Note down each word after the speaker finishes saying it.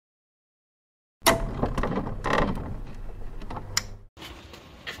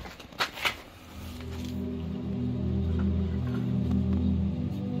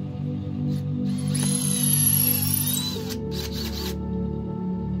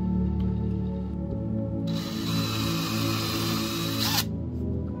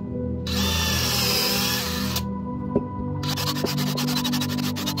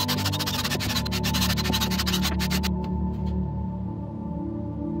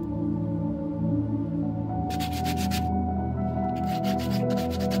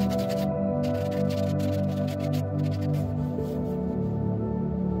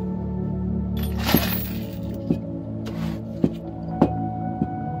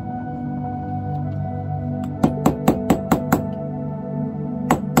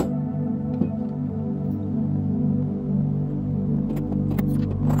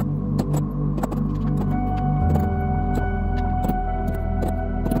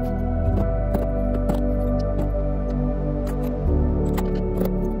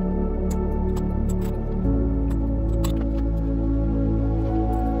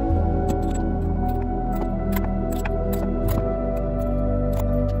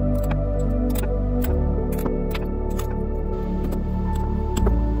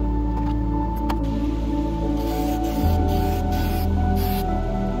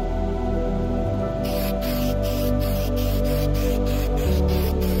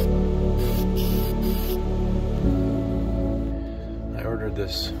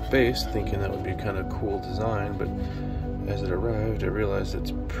this base thinking that would be kind of cool design, but as it arrived I realized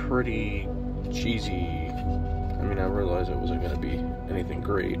it's pretty cheesy. I mean, I realized it wasn't going to be anything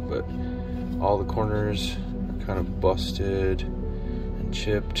great, but all the corners are kind of busted and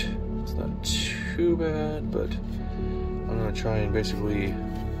chipped. It's not too bad, but I'm going to try and basically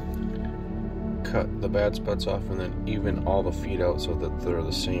cut the bad spots off and then even all the feet out so that they're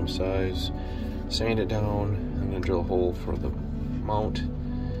the same size. Sand it down and then drill a hole for the mount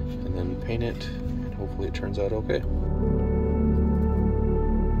and then paint it, and hopefully it turns out okay.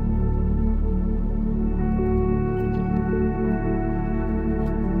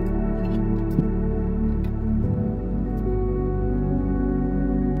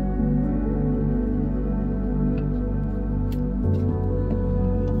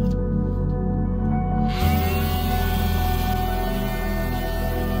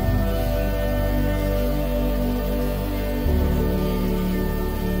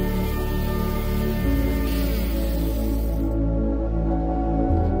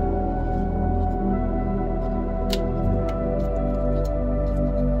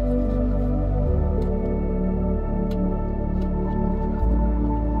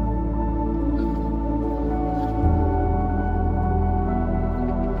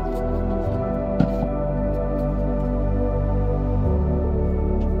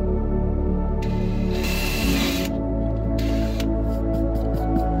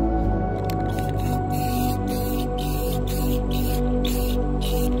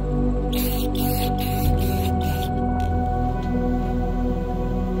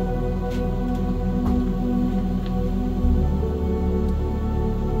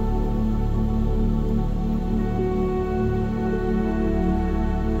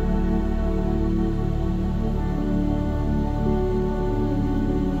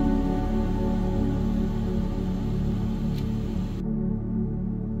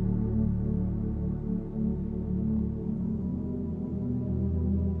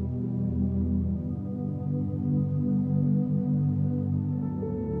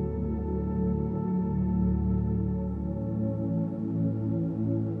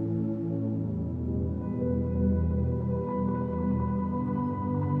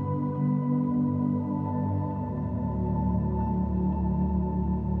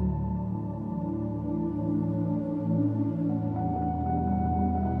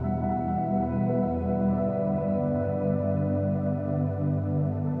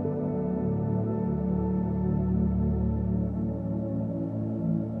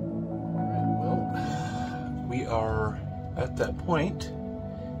 Are at that point,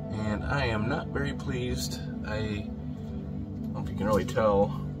 and I am not very pleased. I don't know if you can really tell,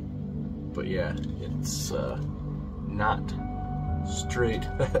 but yeah, it's not straight.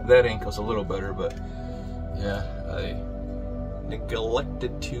 That ankle's a little better, but yeah, I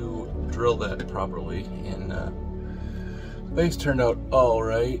neglected to drill that properly, and base turned out all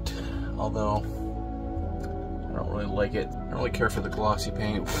right, although I don't really like it. I don't really care for the glossy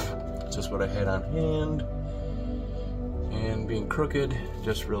paint. It's just what I had on hand. And being crooked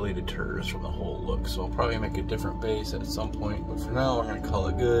just really deters from the whole look. So I'll probably make a different base at some point, but for now I'm going to call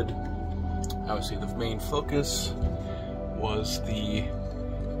it good. Obviously the main focus was the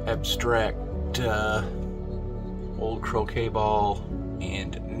abstract old croquet ball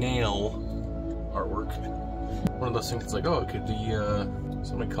and nail artwork. One of those things that's like, oh, it could be,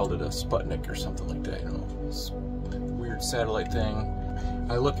 somebody called it a Sputnik or something like that, you know, this weird satellite thing.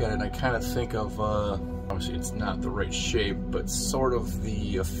 I look at it and I kind of think of, obviously it's not the right shape, but sort of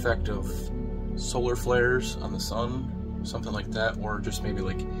the effect of solar flares on the sun, something like that, or just maybe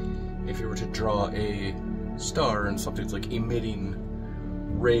like if you were to draw a star and something's like emitting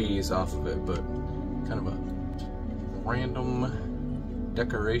rays off of it, but kind of a random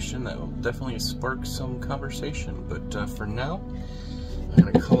decoration that will definitely spark some conversation. But for now, I'm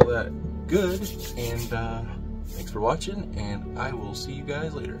gonna call that good, and thanks for watching, and I will see you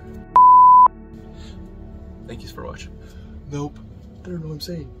guys later. Thank you for watching. Nope, I don't know what I'm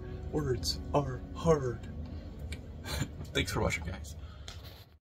saying. Words are hard. Thanks for watching, guys.